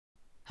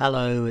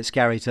Hello, it's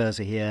Gary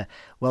Terzza here.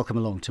 Welcome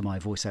along to my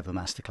voiceover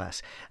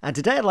masterclass. And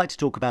today I'd like to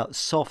talk about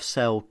soft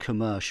sell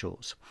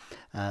commercials,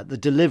 the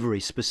delivery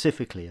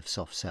specifically of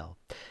soft sell.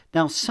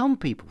 Now, some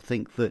people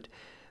think that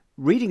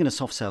reading in a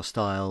soft sell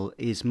style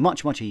is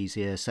much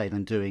easier, say,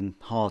 than doing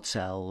hard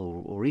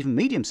sell or even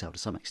medium sell to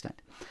some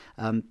extent.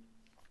 And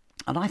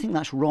I think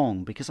that's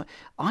wrong because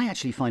I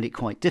actually find it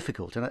quite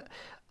difficult. And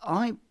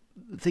I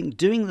think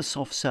doing the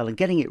soft sell and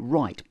getting it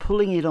right,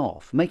 pulling it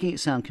off, making it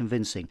sound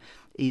convincing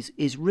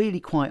is really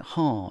quite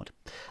hard.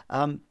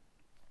 And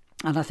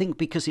I think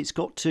because it's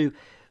got to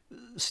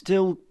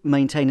still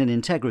maintain an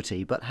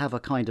integrity but have a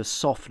kind of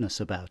softness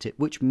about it,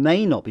 which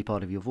may not be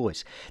part of your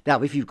voice.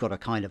 Now, if you've got a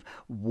kind of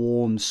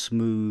warm,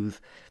 smooth,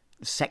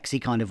 sexy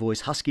kind of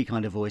voice, husky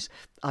kind of voice,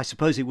 I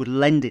suppose it would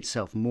lend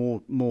itself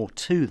more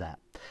to that.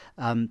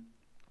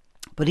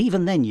 But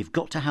even then, you've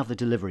got to have the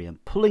delivery,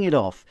 and pulling it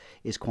off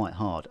is quite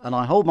hard. And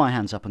I hold my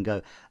hands up and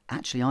go,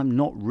 actually, I'm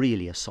not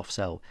really a soft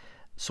sell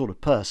sort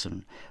of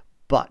person,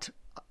 but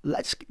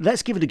let's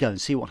give it a go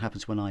and see what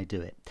happens when I do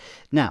it.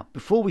 Now,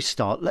 before we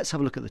start, let's have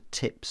a look at the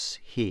tips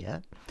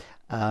here.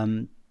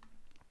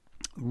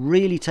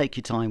 Really take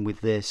your time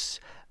with this.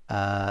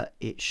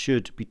 It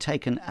should be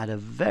taken at a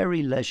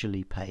very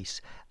leisurely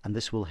pace, and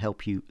this will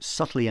help you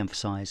subtly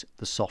emphasize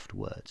the soft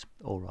words.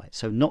 All right,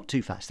 so not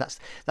too fast.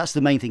 That's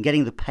the main thing,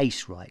 getting the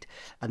pace right,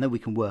 and then we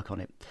can work on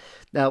it.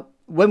 Now,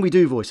 when we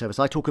do voiceovers,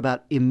 I talk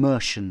about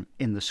immersion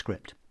in the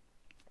script.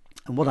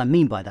 And what I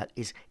mean by that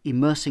is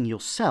immersing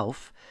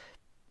yourself,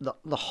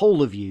 the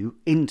whole of you,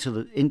 into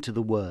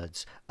the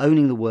words,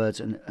 owning the words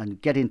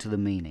and get into the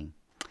meaning.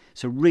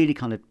 So really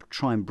kind of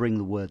try and bring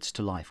the words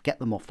to life, get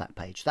them off that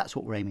page. That's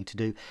what we're aiming to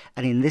do.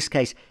 And in this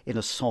case, in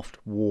a soft,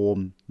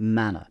 warm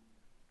manner.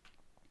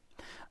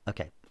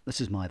 Okay, this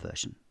is my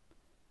version.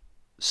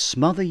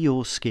 Smother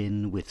your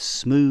skin with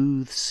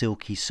smooth,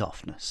 silky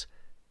softness.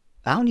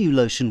 Our new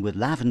lotion with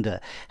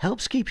lavender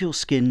helps keep your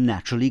skin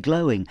naturally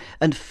glowing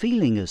and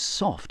feeling as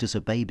soft as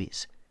a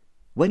baby's.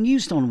 When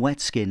used on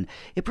wet skin,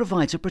 it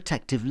provides a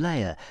protective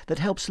layer that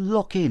helps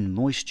lock in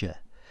moisture,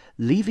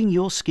 leaving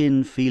your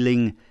skin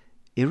feeling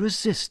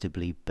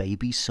irresistibly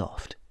baby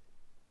soft.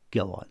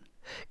 Go on,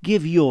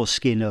 give your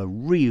skin a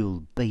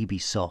real baby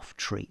soft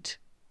treat.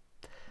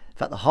 In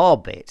fact, the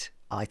hard bit,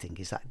 I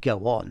think, is that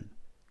go on,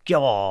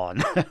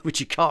 which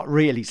you can't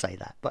really say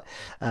that, but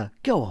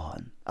go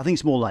on. I think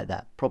it's more like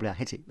that. Probably I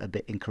hit it a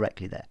bit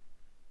incorrectly there.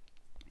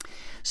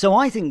 So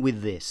I think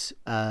with this,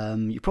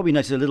 you probably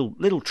noticed a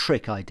little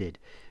trick I did.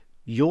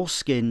 Your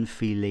skin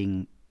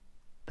feeling,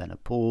 then a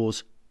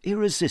pause,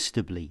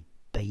 irresistibly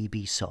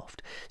baby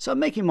soft. So I'm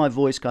making my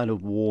voice kind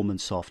of warm and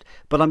soft,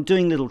 but I'm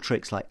doing little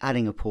tricks like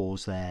adding a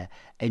pause there,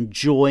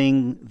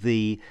 enjoying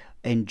the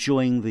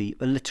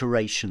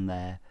alliteration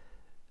there,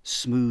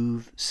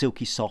 smooth,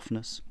 silky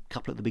softness,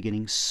 couple at the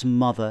beginning,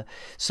 smother.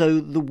 So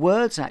the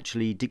words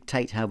actually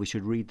dictate how we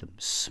should read them.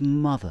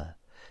 Smother.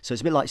 So it's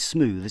a bit like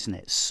smooth, isn't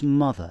it?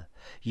 Smother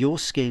your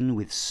skin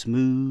with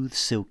smooth,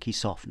 silky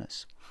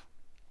softness.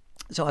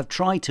 So I've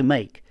tried to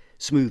make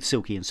smooth,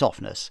 silky and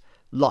softness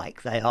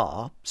like they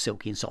are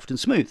silky and soft and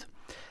smooth.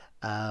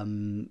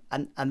 And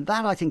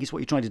that, I think, is what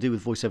you're trying to do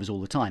with voiceovers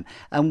all the time.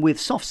 And with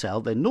soft sell,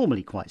 they're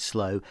normally quite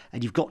slow,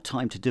 and you've got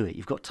time to do it.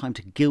 You've got time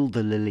to gild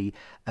the lily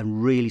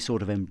and really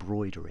sort of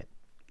embroider it.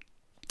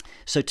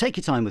 So take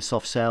your time with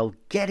soft sell,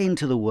 get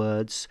into the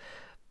words,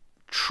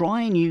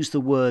 try and use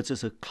the words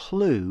as a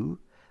clue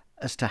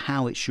as to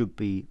how it should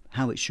be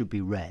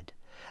read.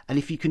 And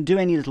if you can do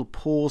any little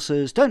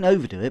pauses, don't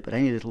overdo it, but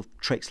any little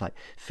tricks like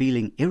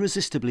feeling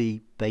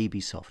irresistibly baby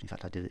soft. In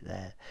fact, I did it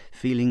there.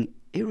 Feeling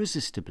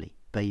irresistibly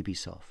baby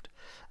soft.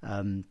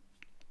 And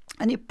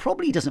it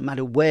probably doesn't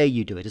matter where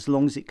you do it, as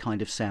long as it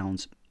kind of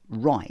sounds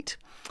right.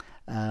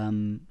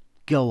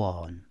 Go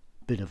on.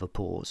 Bit of a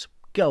pause.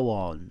 Go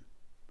on.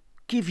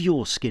 Give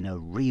your skin a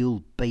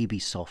real baby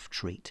soft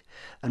treat.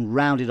 And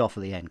round it off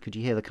at the end. Could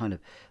you hear the kind of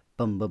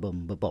bum, bum,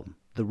 bum, bum, bum?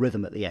 The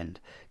rhythm at the end.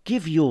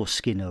 Give your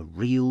skin a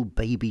real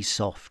baby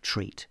soft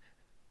treat.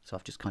 So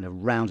I've just kind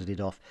of rounded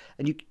it off,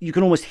 and you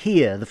can almost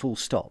hear the full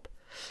stop.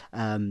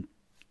 And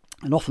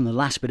often the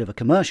last bit of a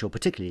commercial,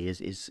 particularly,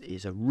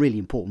 is a really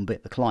important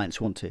bit. The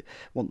clients want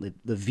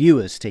the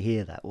viewers to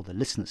hear that, or the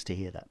listeners to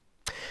hear that.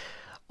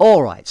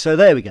 All right, so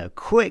there we go.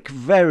 Quick,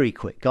 very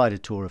quick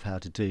guided tour of how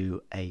to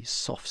do a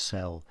soft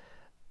sell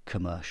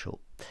commercial.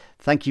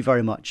 Thank you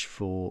very much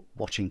for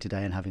watching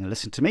today and having a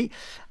listen to me.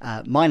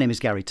 My name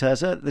is Gary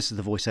Terzza. This is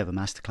the Voiceover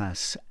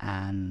Masterclass,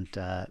 and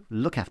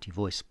look after your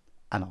voice,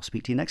 and I'll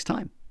speak to you next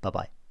time.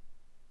 Bye-bye.